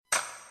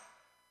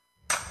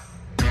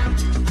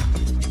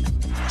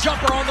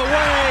jumper on the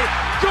way.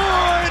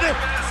 Good!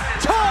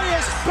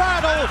 Tyus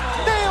Battle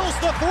nails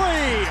the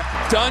three.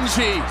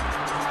 Dungy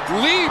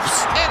leaps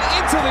and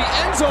into the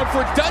end zone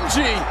for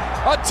Dungy.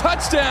 A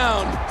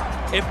touchdown.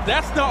 If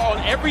that's not on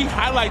every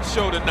highlight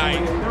show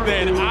tonight,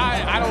 then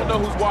I don't know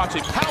who's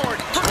watching. Howard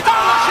for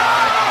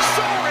shot,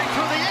 soaring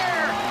through the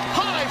air,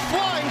 high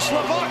flying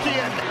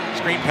Slovakian.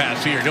 Screen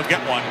pass here, he'll get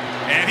one,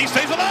 and he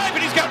stays alive,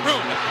 and he's got room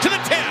to the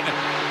 10.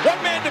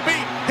 One man to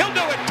beat, he'll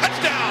do it.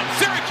 Touchdown,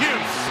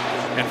 Syracuse.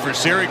 And for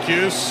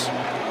Syracuse,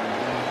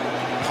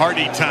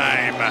 party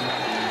time.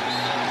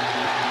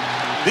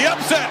 The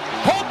upset,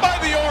 pulled by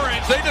the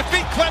Orange. They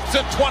defeat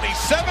Clemson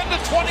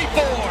 27-24.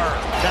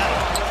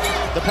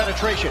 Now, the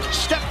penetration,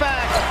 step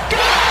back.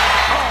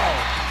 Oh,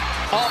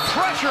 a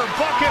pressure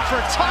bucket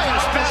for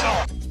Tyus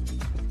Battle.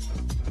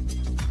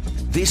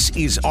 This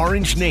is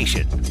Orange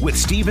Nation with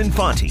Steve and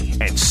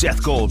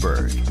Seth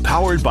Goldberg.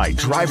 Powered by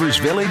Drivers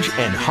Village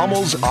and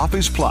Hummel's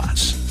Office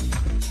Plus.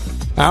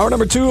 Hour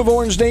number 2 of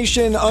Orange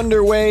Nation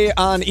underway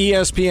on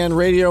ESPN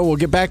Radio. We'll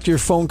get back to your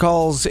phone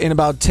calls in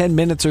about 10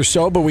 minutes or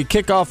so, but we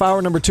kick off hour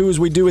number 2 as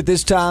we do at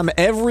this time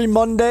every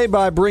Monday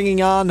by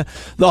bringing on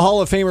the Hall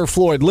of Famer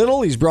Floyd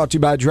Little. He's brought to you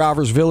by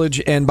Drivers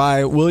Village and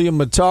by William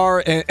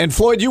Mattar. And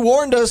Floyd, you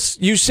warned us.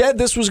 You said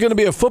this was going to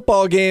be a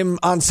football game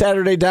on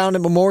Saturday down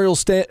at Memorial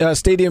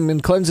Stadium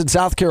in Clemson,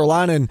 South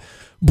Carolina, and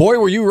boy,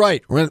 were you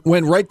right. Went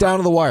right down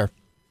to the wire.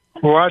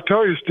 Well, I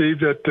tell you, Steve,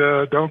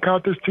 that don't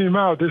count this team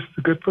out. This is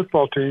a good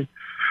football team.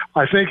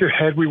 I think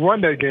had we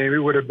won that game, it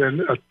would have been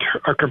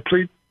a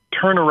complete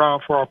turnaround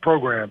for our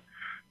program.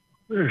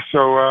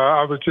 So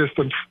I was just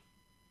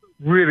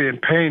really in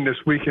pain this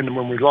weekend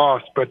when we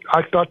lost. But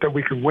I thought that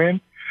we could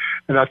win,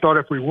 and I thought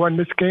if we won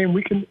this game,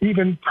 we can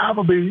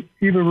probably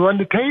run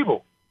the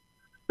table.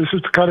 This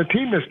is the kind of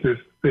team this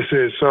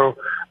is. So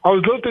I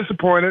was a little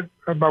disappointed.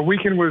 My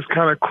weekend was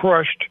kind of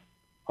crushed.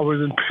 I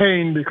was in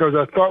pain because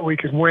I thought we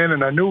could win,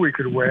 and I knew we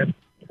could win.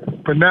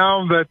 But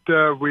now that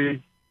we're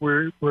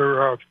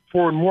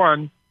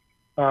 4-1.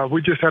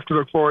 We just have to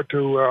look forward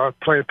to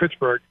playing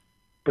Pittsburgh.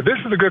 But this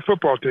is a good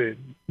football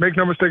team. Make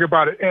no mistake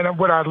about it. And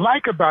what I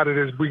like about it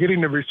is we're getting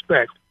the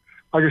respect.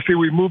 Like I see,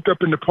 we moved up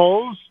in the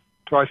polls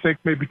to I think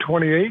maybe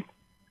 28.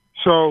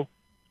 So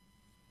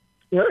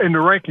in the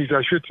rankings,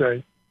 I should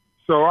say.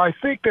 So I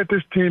think that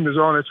this team is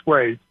on its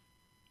way.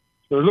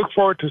 So look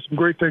forward to some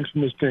great things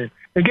from this team.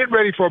 And get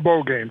ready for a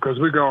bowl game because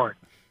we're going.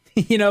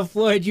 You know,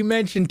 Floyd, you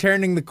mentioned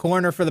turning the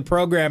corner for the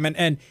program,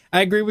 and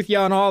I agree with you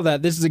on all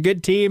that. This is a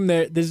good team.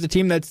 This is a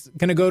team that's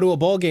going to go to a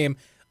bowl game.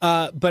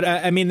 But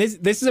I mean, this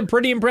is a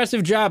pretty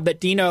impressive job that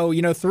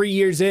Dino, 3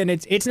 years in,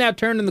 it's now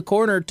turning the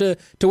corner to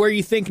where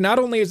you think not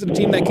only is it a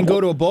team that can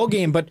go to a bowl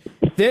game, but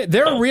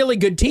they're a really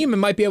good team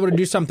and might be able to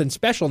do something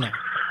special now.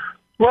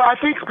 Well, I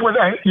think when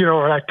I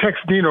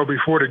texted Dino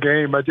before the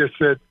game, I just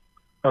said,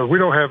 we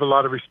don't have a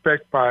lot of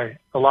respect by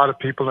a lot of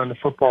people in the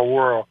football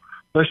world.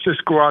 Let's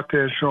just go out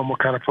there and show them what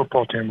kind of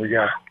football team we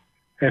got.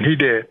 And he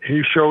did.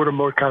 He showed them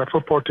what kind of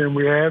football team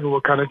we have and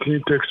what kind of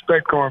team to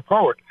expect going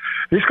forward.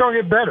 It's going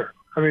to get better.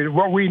 I mean,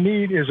 what we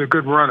need is a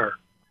good runner,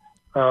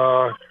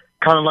 kind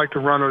of like the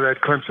runner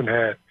that Clemson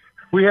had.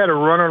 We had a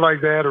runner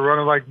like that, a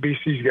runner like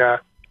BC's got,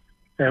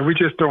 and we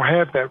just don't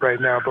have that right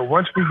now. But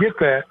once we get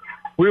that,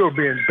 we will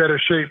be in better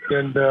shape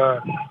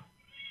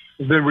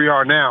than we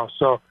are now.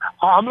 So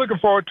I'm looking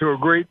forward to a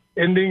great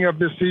ending of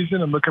this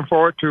season. I'm looking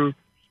forward to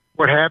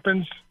what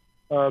happens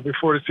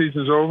before the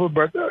season's over.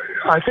 But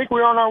I think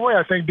we're on our way.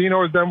 I think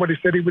Dino has done what he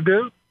said he would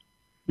do.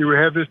 He would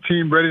have this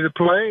team ready to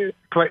play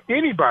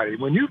anybody.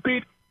 When you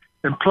beat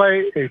and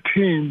play a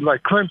team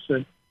like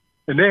Clemson,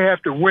 and they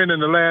have to win in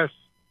the last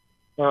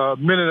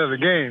minute of the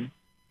game,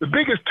 the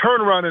biggest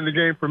turnaround in the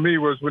game for me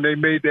was when they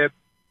made that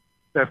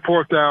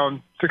fourth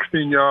down,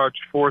 16 yards,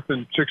 4th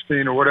and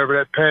 16 or whatever,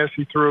 that pass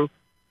he threw.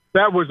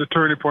 That was the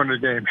turning point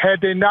of the game. Had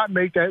they not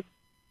made that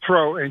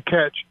throw and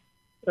catch,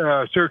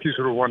 Syracuse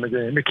would have won the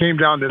game. It came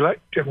down to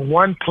just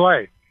one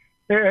play.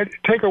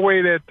 Take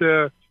away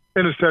that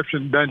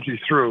interception Dungy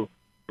threw,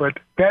 but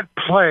that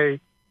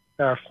play,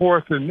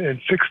 4th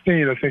and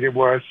 16, I think it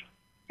was,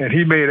 and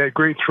he made that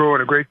great throw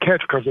and a great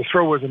catch because the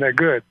throw wasn't that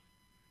good.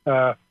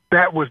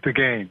 That was the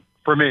game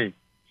for me.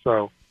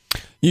 So.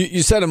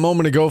 You said a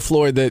moment ago,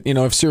 Floyd, that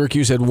if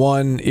Syracuse had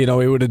won, it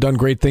would have done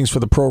great things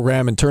for the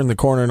program and turned the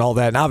corner and all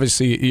that. And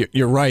obviously,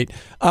 you're right.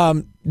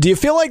 Do you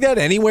feel like that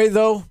anyway,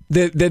 though?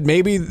 That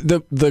maybe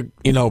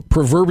the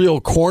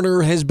proverbial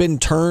corner has been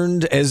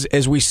turned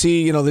as we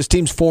see. This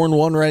team's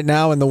 4-1 right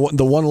now, and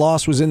the one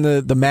loss was in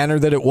the manner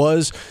that it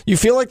was. You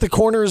feel like the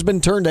corner has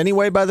been turned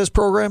anyway by this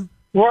program?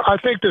 Well, I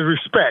think the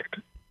respect.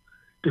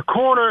 The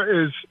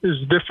corner is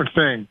a different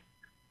thing,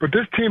 but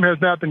this team has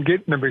not been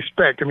getting the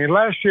respect. I mean,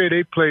 last year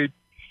they played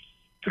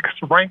 6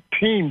 ranked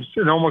teams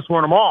and almost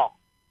won them all.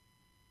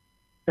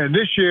 And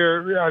this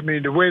year, I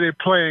mean, the way they're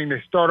playing,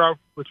 they start out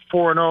with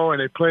 4-0, and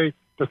they play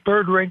the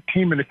 3rd-ranked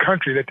team in the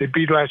country that they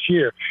beat last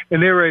year.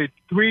 And they're a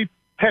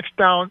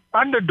 3-touchdown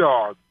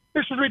underdog.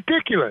 This is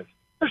ridiculous.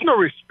 There's no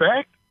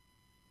respect.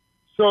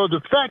 So the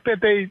fact that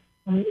they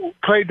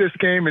played this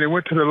game and it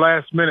went to the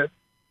last minute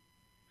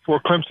for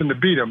Clemson to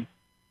beat them,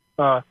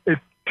 It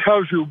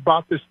tells you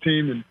about this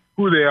team and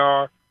who they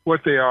are,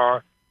 what they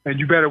are, and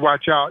you better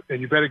watch out,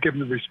 and you better give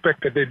them the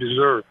respect that they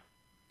deserve.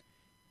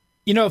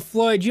 You know,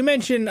 Floyd, you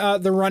mentioned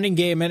the running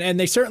game, and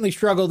they certainly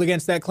struggled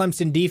against that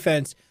Clemson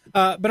defense.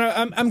 But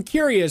I'm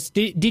curious,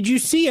 did you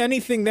see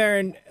anything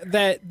there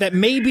that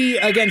maybe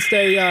against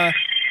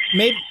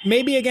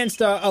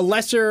a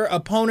lesser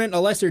opponent, a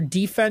lesser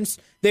defense,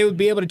 they would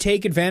be able to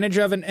take advantage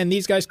of, and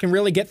these guys can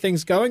really get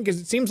things going? Because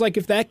it seems like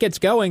if that gets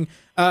going,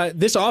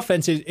 this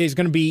offense is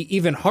going to be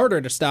even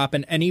harder to stop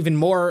and even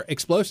more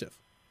explosive.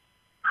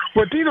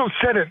 Well, Dino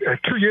said it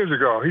 2 years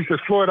ago. He said,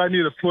 Floyd, I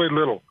need a Floyd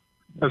Little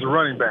as a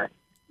running back.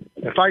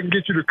 If I can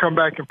get you to come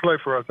back and play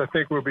for us, I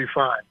think we'll be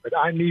fine. But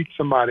I need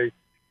somebody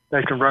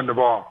that can run the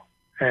ball.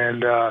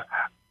 And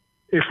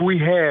if we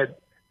had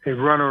a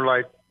runner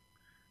like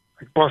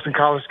Boston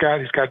College got,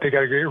 they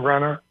got a great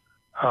runner.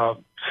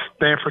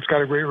 Stanford's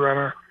got a great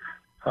runner.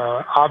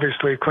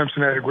 Obviously, Clemson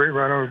had a great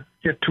runner,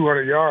 get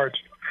 200 yards.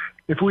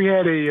 If he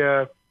had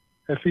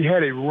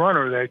a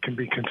runner that can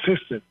be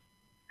consistent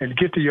and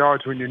get the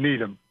yards when you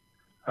need them,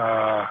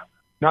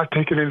 not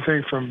taking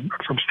anything from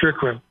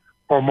Strickland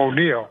or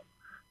Moneill,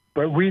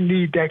 but we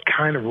need that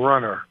kind of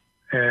runner.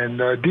 And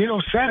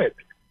Dino said it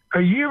a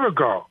year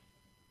ago.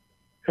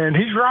 And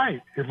he's right.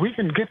 If we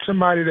can get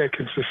somebody that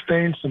can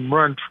sustain some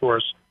runs for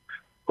us,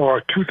 or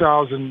a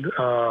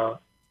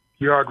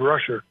 2,000-yard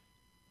rusher,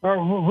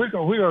 we're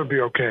going to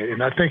be okay.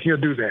 And I think he'll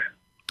do that.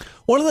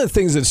 One of the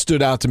things that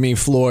stood out to me,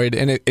 Floyd,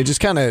 and it just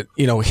kind of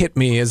hit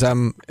me as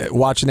I'm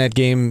watching that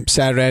game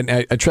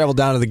Saturday. I traveled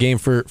down to the game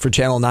for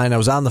Channel 9. I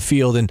was on the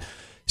field, and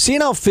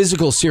seeing how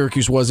physical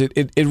Syracuse was,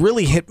 it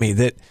really hit me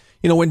that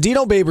when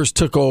Dino Babers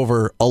took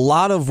over, a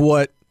lot of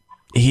what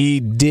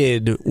he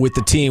did with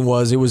the team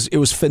was it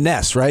was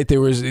finesse, right? There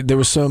was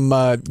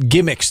some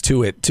gimmicks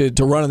to it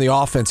to run on the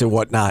offense and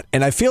whatnot.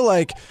 And I feel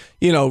like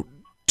 2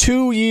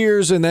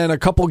 years and then a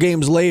couple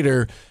games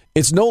later,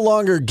 it's no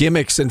longer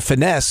gimmicks and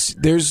finesse.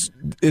 It's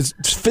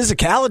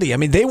physicality. I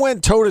mean, they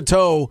went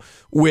toe-to-toe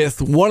with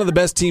one of the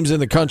best teams in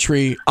the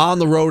country on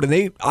the road,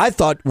 and I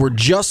thought were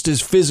just as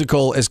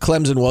physical as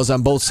Clemson was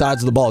on both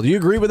sides of the ball. Do you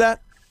agree with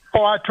that?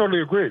 Oh, I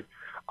totally agree.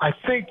 I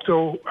think,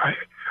 though,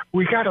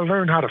 we got to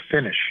learn how to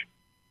finish.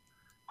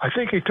 I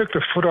think he took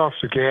the foot off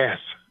the gas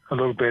a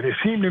little bit. It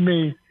seemed to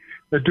me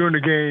that during the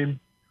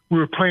game, we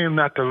were playing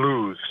not to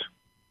lose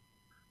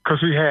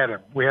because we had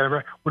him.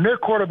 When their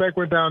quarterback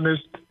went down,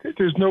 there's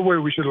no way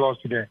we should have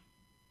lost the game.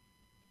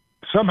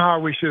 Somehow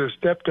we should have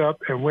stepped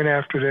up and went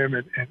after them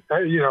and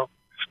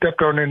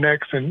stepped on their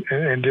necks and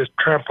just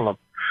trampled them.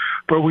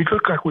 But we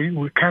looked like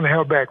we kind of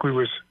held back. We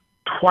were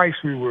 3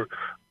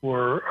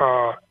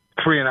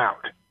 and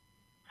out.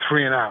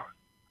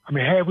 I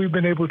mean, had we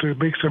been able to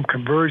make some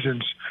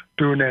conversions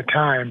during that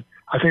time,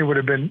 I think it would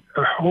have been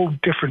a whole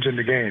difference in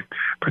the game.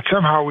 But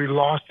somehow we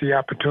lost the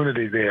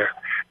opportunity there.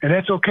 And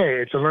that's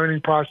okay. It's a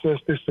learning process.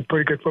 This is a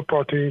pretty good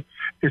football team.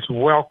 It's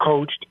well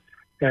coached.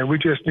 And we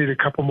just need a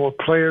couple more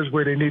players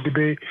where they need to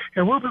be.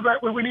 And we'll be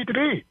right where we need to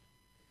be.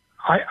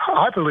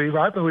 I believe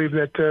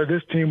that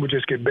this team will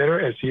just get better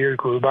as the year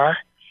goes by.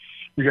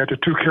 We got the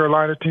 2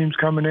 Carolina teams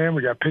coming in.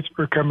 We got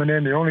Pittsburgh coming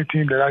in. The only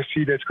team that I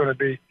see that's going to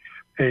be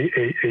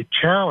a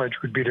challenge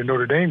would be the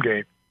Notre Dame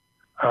game.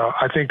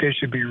 I think they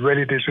should be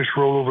ready to just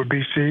roll over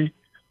BC,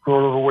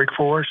 roll over Wake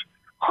Forest.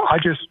 I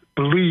just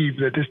believe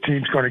that this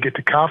team's going to get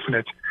the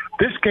confidence.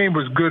 This game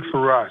was good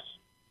for us.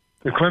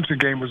 The Clemson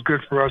game was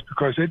good for us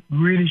because it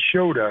really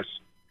showed us.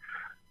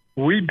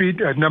 We beat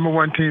a number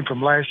 1 team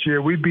from last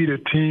year. We beat a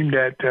team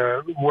that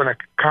won a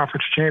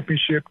conference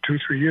championship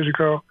 2-3 years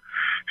ago.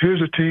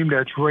 Here's a team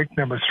that's ranked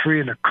number 3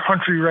 in the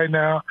country right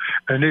now,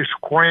 and they're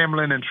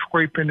scrambling and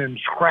scraping and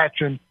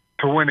scratching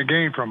to win a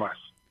game from us.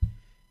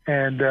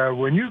 And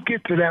when you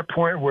get to that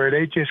point where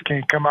they just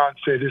can't come out and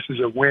say this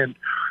is a win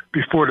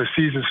before the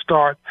season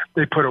starts,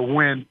 they put a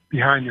win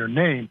behind your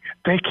name.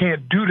 They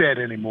can't do that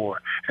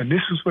anymore. And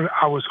this is what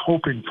I was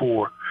hoping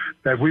for,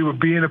 that we would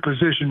be in a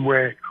position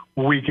where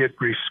we get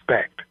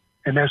respect.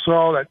 And that's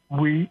all that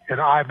we and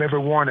I've ever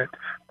wanted,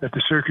 that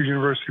the Syracuse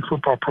University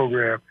football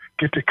program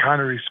get the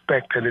kind of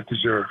respect that it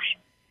deserves.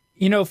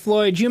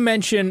 Floyd, you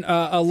mentioned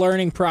a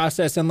learning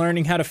process and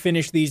learning how to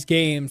finish these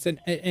games.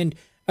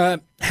 I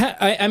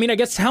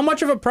guess how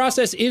much of a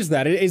process is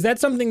that? Is that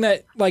something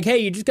that, hey,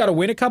 you just got to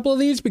win a couple of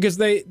these? Because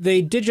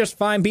they did just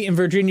fine beating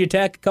Virginia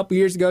Tech a couple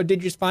years ago,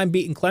 did just fine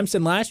beating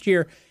Clemson last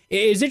year.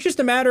 Is it just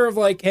a matter of,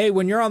 hey,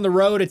 when you're on the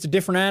road, it's a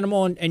different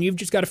animal, and you've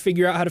just got to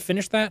figure out how to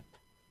finish that?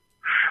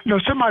 No,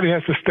 somebody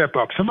has to step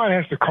up. Somebody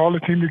has to call the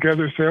team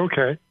together and say,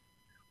 okay,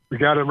 we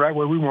got it right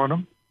where we want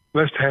them.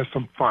 Let's have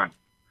some fun.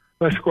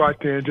 Let's go out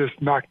there and just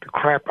knock the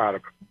crap out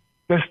of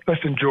it.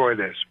 Let's enjoy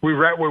this. We're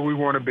right where we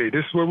want to be.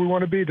 This is where we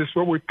want to be. This is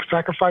what we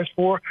sacrificed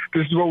for.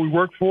 This is what we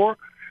worked for.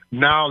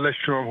 Now let's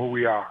show them who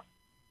we are.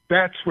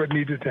 That's what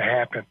needed to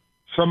happen.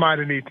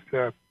 Somebody needs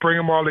to bring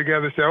them all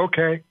together and say,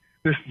 okay,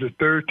 this is the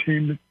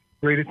 3rd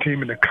rated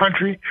team in the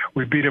country.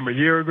 We beat them a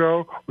year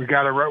ago. We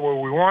got it right where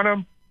we want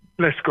them.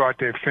 Let's go out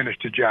there and finish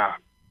the job.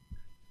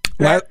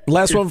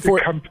 Last one for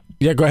 –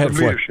 yeah, go ahead,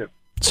 Floyd. Leadership.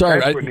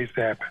 Sorry, That's what needs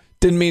to happen.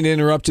 Didn't mean to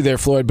interrupt you there,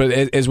 Floyd, but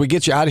as we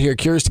get you out of here,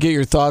 curious to get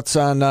your thoughts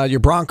on your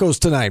Broncos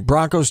tonight.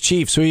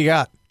 Broncos-Chiefs, who you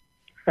got?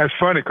 That's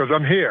funny because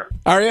I'm here.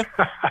 Are you?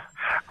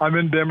 I'm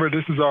in Denver.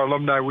 This is our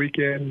alumni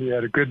weekend. We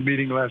had a good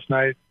meeting last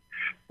night.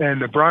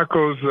 And the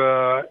Broncos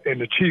and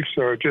the Chiefs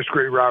are just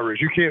great rivalries.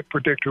 You can't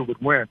predict who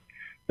would win.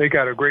 They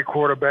got a great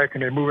quarterback,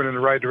 and they're moving in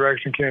the right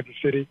direction, Kansas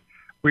City.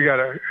 We got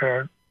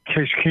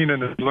Case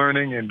Keenum is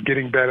learning and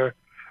getting better.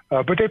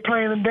 But they're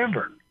playing in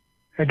Denver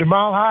at the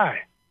Mile High.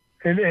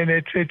 And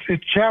it's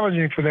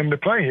challenging for them to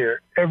play here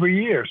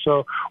every year.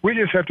 So we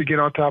just have to get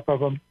on top of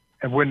them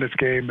and win this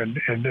game and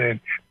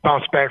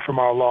bounce back from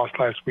our loss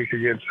last week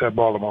against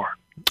Baltimore.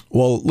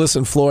 Well,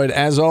 listen, Floyd,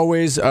 as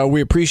always, we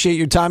appreciate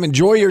your time.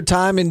 Enjoy your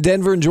time in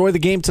Denver. Enjoy the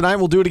game tonight.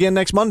 We'll do it again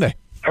next Monday.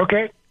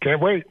 Okay.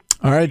 Can't wait.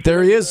 All right,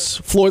 there he is.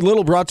 Floyd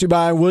Little, brought to you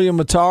by William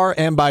Mattar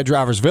and by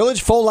Drivers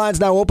Village. Phone lines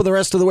now open the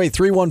rest of the way,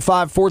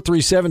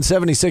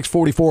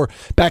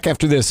 315-437-7644. Back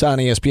after this on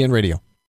ESPN Radio.